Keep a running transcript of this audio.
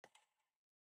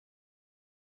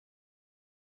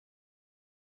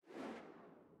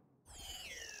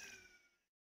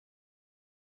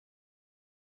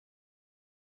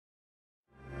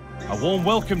warm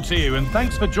welcome to you and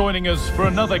thanks for joining us for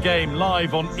another game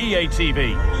live on EA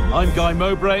TV. I'm Guy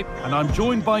Mowbray and I'm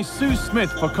joined by Sue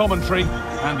Smith for commentary,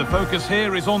 and the focus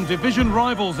here is on division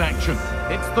rivals action.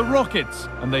 It's the Rockets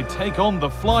and they take on the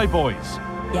Flyboys.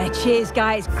 Yeah, cheers,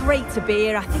 guys. Great to be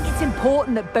here. I think it's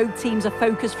important that both teams are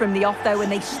focused from the off, though,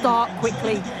 and they start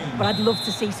quickly. But I'd love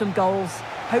to see some goals.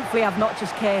 Hopefully I've not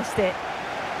just cursed it.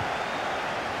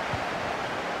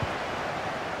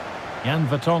 Jan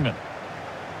Vertonghen.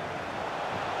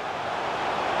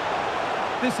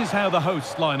 This is how the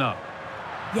hosts line up.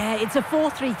 Yeah, it's a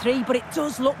 4-3-3, but it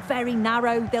does look very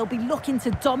narrow. They'll be looking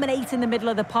to dominate in the middle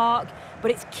of the park,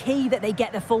 but it's key that they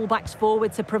get the fullbacks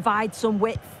forward to provide some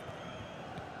width.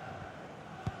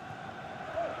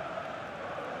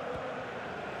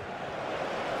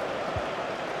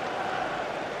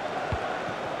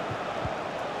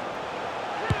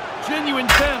 Genuine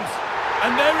chance,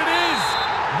 and there it is!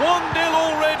 1-0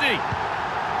 already!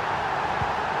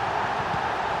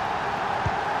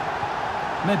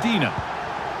 Medina.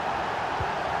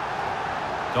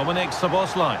 Dominik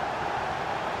Szoboszlai.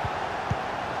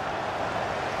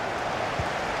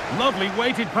 Lovely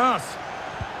weighted pass.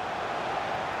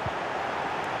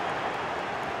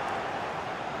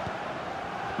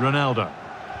 Ronaldo.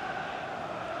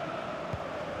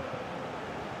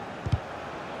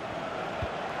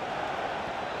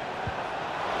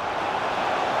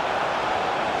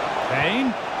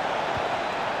 Kane.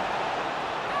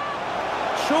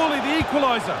 Surely the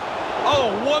equaliser.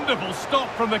 Oh, wonderful stop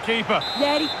from the keeper.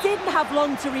 Yeah, he didn't have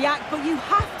long to react, but you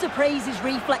have to praise his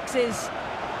reflexes.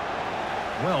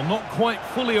 Well, not quite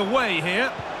fully away here.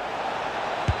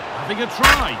 Having a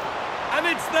try. And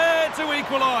it's there to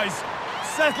equalise.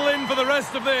 Settle in for the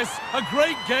rest of this. A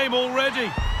great game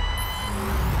already.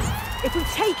 If we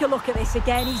take a look at this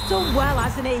again, he's done well,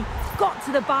 hasn't he? Got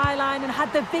to the byline and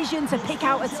had the vision to pick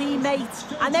out a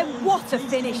teammate. And then what a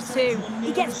finish too.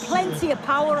 He gets plenty of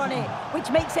power on it, which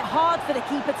makes it hard for the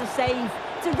keeper to save.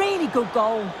 It's a really good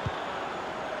goal.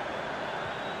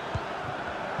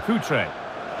 Futre.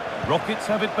 Rockets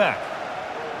have it back.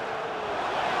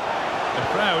 The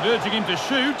crowd urging him to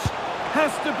shoot.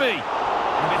 Has to be.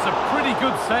 And it's a pretty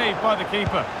good save by the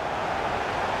keeper.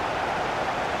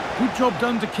 Good job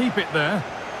done to keep it there.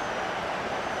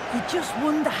 You just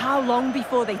wonder how long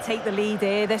before they take the lead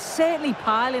here. They're certainly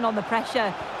piling on the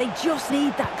pressure. They just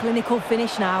need that clinical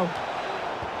finish now.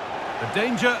 The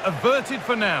danger averted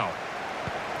for now.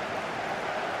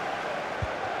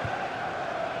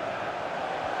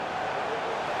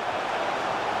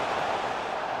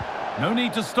 No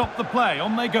need to stop the play.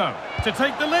 On they go. To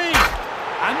take the lead.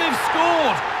 And they've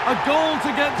scored. A goal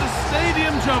to get the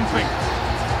stadium jumping.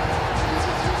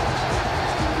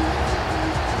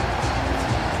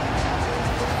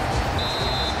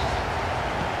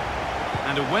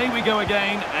 And away we go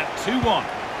again at 2-1.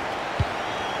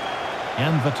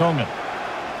 Jan Vertonghen.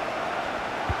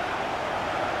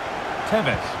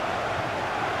 Tevez.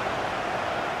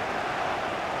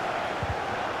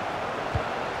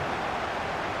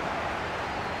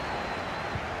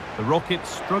 The Rockets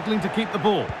struggling to keep the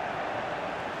ball.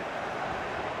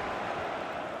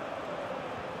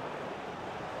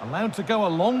 Allowed to go a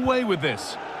long way with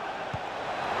this.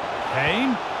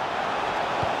 Kane.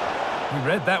 He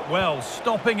read that well,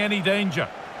 stopping any danger.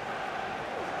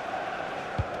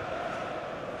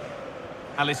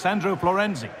 Alessandro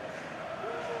Florenzi.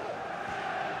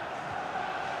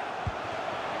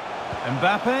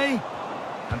 Mbappe.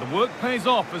 And the work pays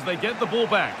off as they get the ball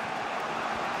back.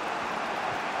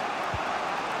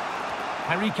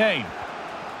 Harry Kane.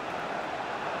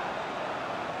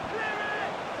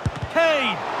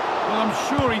 Kane! Well, I'm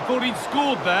sure he thought he'd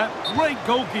scored there. Great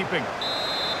goalkeeping.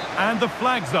 And the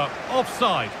flag's up,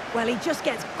 offside. Well, he just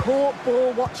gets caught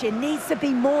ball watching, needs to be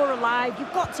more alive.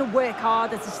 You've got to work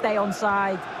harder to stay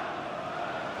onside.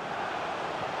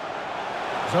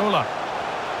 Zola.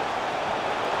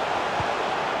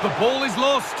 The ball is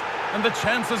lost, and the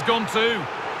chance has gone too.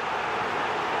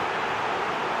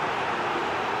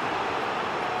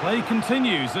 Play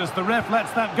continues as the ref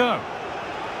lets that go.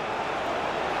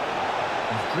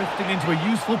 He's drifting into a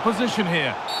useful position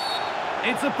here.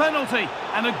 It's a penalty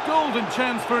and a golden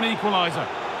chance for an equaliser.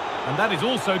 And that is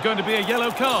also going to be a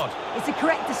yellow card. It's a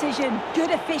correct decision.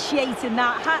 Good officiating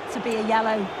that. Had to be a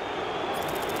yellow.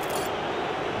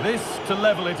 This to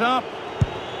level it up.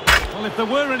 Well, if there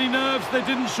were any nerves, they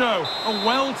didn't show. A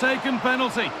well-taken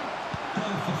penalty.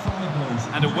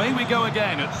 And away we go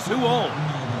again at 2-2.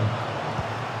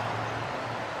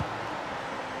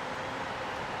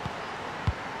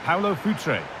 Paulo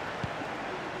Futre.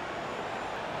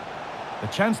 The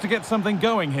chance to get something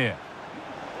going here.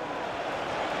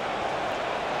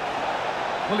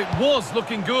 Well, it was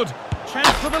looking good.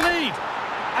 Chance for the lead.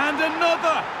 And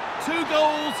another. 2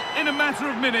 goals in a matter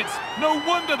of minutes. No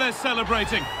wonder they're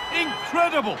celebrating.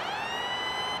 Incredible.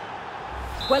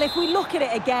 Well, if we look at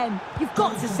it again, you've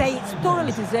got to say it's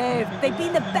thoroughly deserved. They've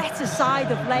been the better side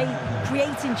of late,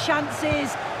 creating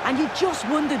chances, and you just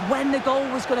wondered when the goal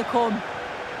was going to come.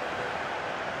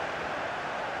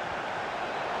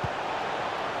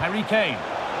 Harry Kane.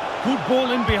 Good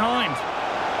ball in behind.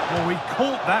 Well, he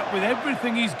caught that with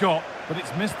everything he's got, but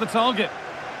it's missed the target.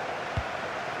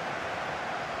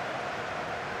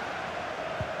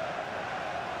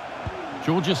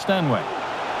 Georgia Stanway.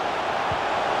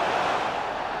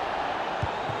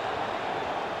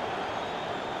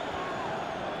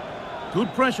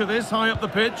 Good pressure this, high up the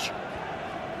pitch.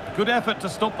 Good effort to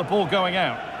stop the ball going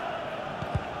out.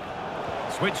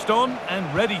 Switched on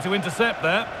and ready to intercept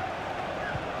there.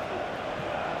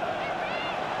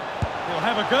 He'll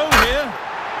have a go here.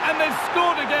 And they've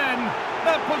scored again.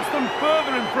 That puts them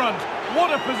further in front.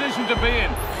 What a position to be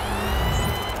in.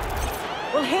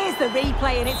 Well, here's the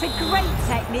replay, and it's a great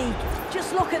technique.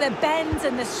 Just look at the bend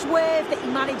and the swerve that he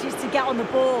manages to get on the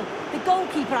ball. The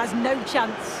goalkeeper has no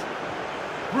chance.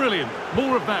 Brilliant.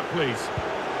 More of that, please.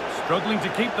 Struggling to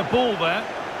keep the ball there.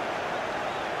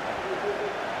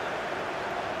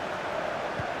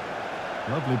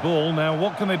 Lovely ball. Now,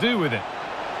 what can they do with it?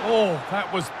 Oh,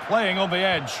 that was playing on the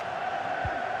edge.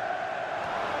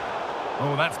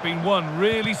 Oh, that's been won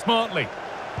really smartly.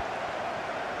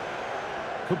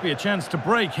 Could be a chance to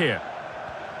break here.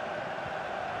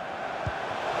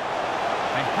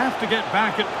 They have to get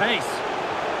back at pace.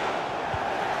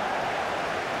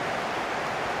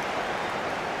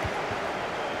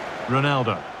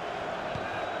 Ronaldo.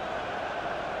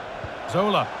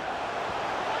 Zola.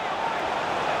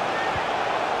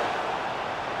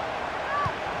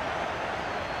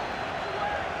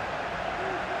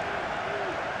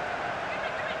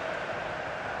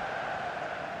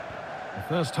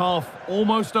 The first half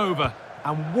almost over,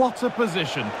 and what a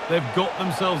position they've got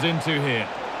themselves into here.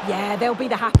 Yeah, they'll be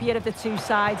the happier of the two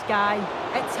sides, Guy.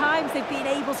 At times, they've been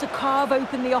able to carve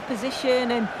open the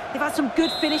opposition, and they've had some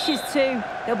good finishes too.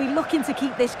 They'll be looking to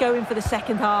keep this going for the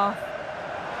second half.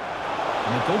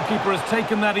 And the goalkeeper has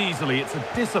taken that easily. It's a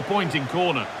disappointing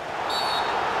corner.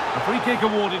 A free kick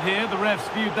awarded here. The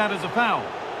refs viewed that as a foul.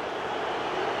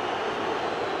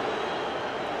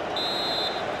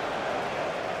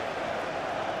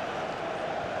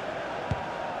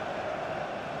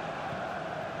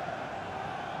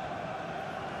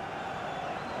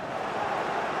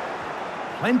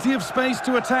 Plenty of space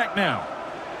to attack now.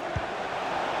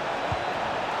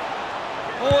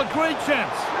 Oh, a great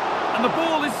chance. And the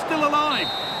ball is still alive.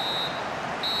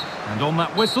 And on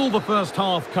that whistle, the first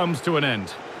half comes to an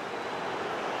end.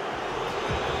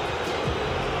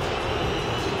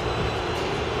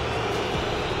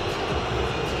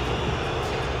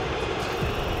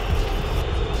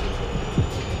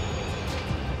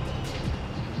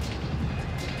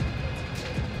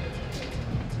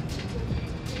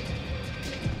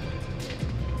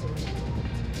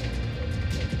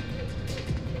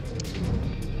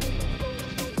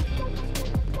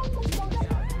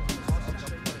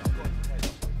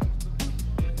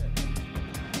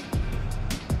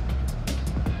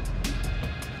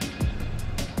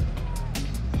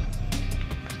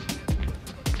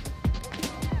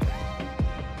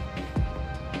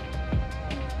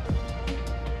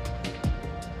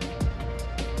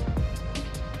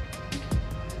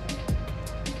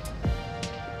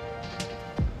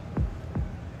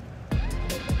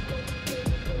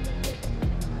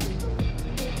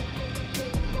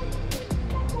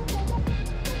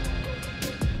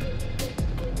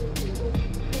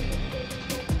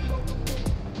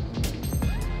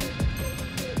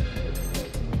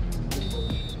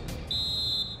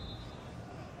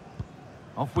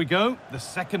 Off we go, the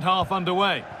second half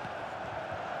underway.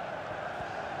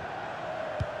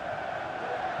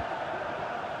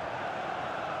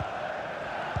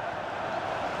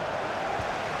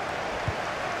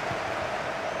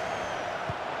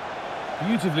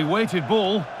 Beautifully weighted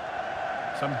ball.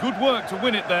 Some good work to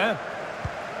win it there.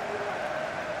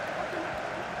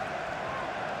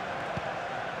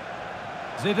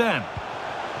 Zidane.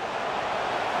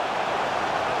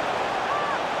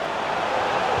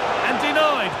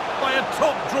 Denied by a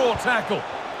top draw tackle.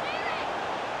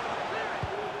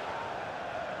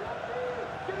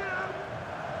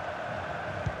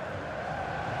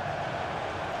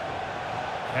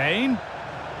 Kane.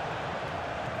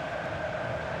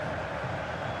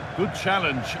 Good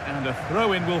challenge, and a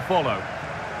throw-in will follow.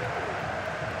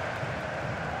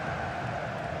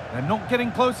 They're not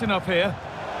getting close enough here.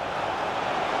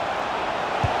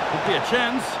 Could Could be a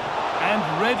chance.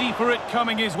 And ready for it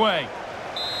coming his way.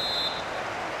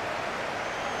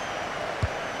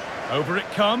 Over it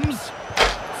comes.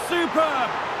 Superb!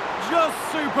 Just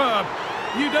superb!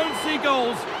 You don't see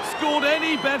goals scored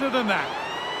any better than that.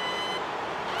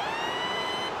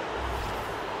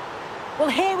 Well,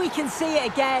 here we can see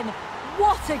it again.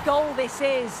 What a goal this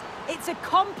is. It's a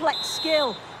complex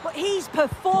skill, but he's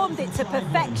performed it to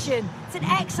perfection. It's an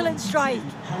excellent strike.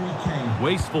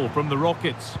 Wasteful from the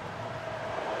Rockets.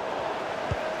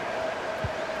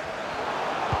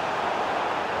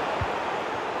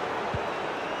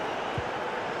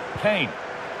 Kane.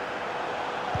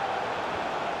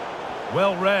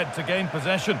 Well read to gain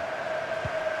possession.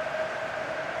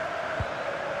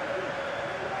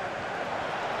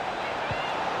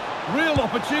 Real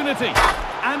opportunity.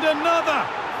 And another.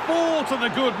 4 to the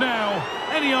good now.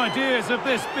 Any ideas of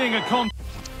this being a